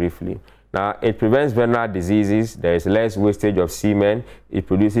at them briefly. Now, it prevents venereal diseases. There is less wastage of semen. It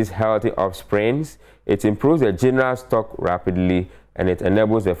produces healthy offsprings. It improves the general stock rapidly, and it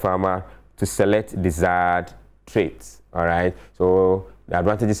enables the farmer to select desired traits, all right? So the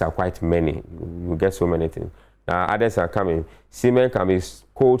advantages are quite many. You get so many things. Now, others are coming. Semen can be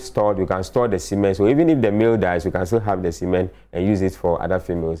cold stored. You can store the semen. So even if the male dies, you can still have the semen and use it for other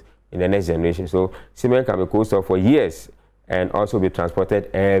females in the next generation. So semen can be cold stored for years and also be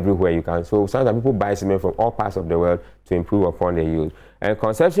transported everywhere you can. So sometimes people buy semen from all parts of the world to improve upon the yield. And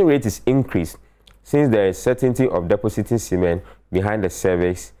conception rate is increased since there is certainty of depositing semen behind the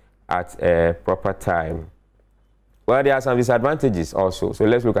cervix at a proper time. Well, there are some disadvantages also. So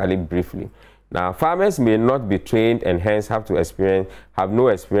let's look at it briefly. Now, farmers may not be trained and hence have no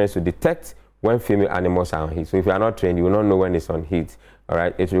experience to detect when female animals are on heat. So if you are not trained, you will not know when it's on heat. All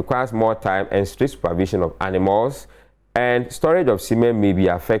right. It requires more time and strict supervision of animals, and storage of semen may be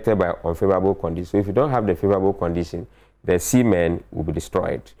affected by unfavorable conditions. So if you don't have the favorable condition, the semen will be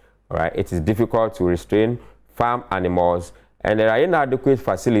destroyed. All right. It is difficult to restrain farm animals, and there are inadequate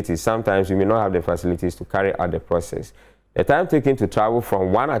facilities. Sometimes you may not have the facilities to carry out the process. The time taken to travel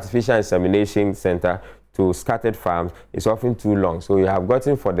from one artificial insemination center to scattered farms is often too long. So you have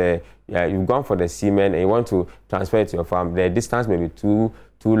gotten for you've gone for the semen and you want to transfer it to your farm. The distance may be too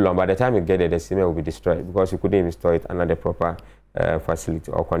long. By the time you get there, the semen will be destroyed because you couldn't even store it under the proper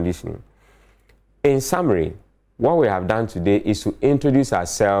facility or conditioning. In summary, what we have done today is to introduce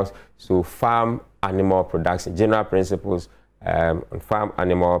ourselves to farm animal production, general principles on farm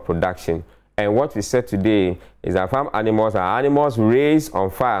animal production. And what we said today is that farm animals are animals raised on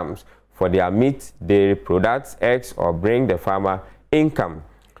farms for their meat, dairy products, eggs, or bring the farmer income.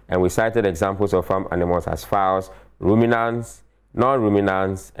 and we cited examples of farm animals as fowls, ruminants,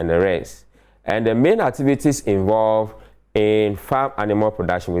 non-ruminants, and the rest. And the main activities involved in farm animal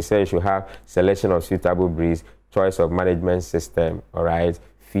production, we say you should have selection of suitable breeds, choice of management system, all right,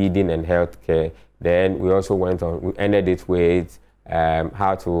 feeding and health care. Then we also we ended it with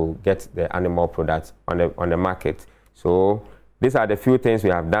how to get the animal products on the market. So these are the few things we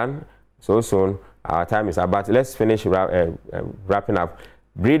have done. So soon, our time is about. Let's finish wrapping up.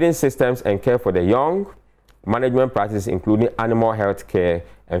 Breeding systems and care for the young, management practices including animal health care,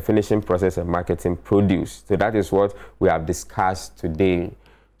 and finishing process and marketing produce. So that is what we have discussed today.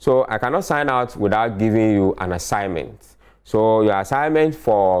 So I cannot sign out without giving you an assignment. So your assignment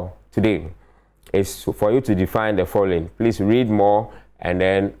for today is for you to define the following. Please read more and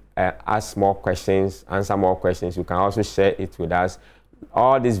then ask more questions, answer more questions. You can also share it with us.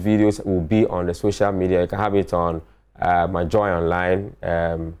 All these videos will be on the social media. You can have it on my Joy Online,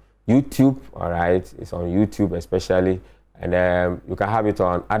 YouTube, all right? It's on YouTube especially. And you can have it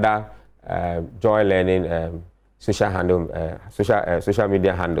on other Joy Learning social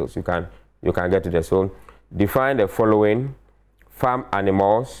media handles. You can get to there. So define the following: farm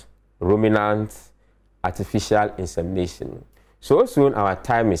animals, ruminants, artificial insemination. So soon our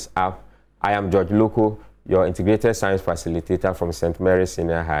time is up. I am George Lokko, your integrated science facilitator from St. Mary's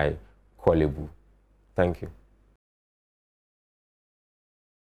Senior High, Kolebu. Thank you.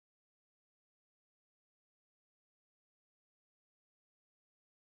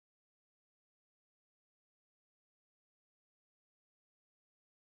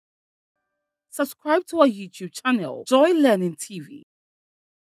 Subscribe to our YouTube channel, Joy Learning TV.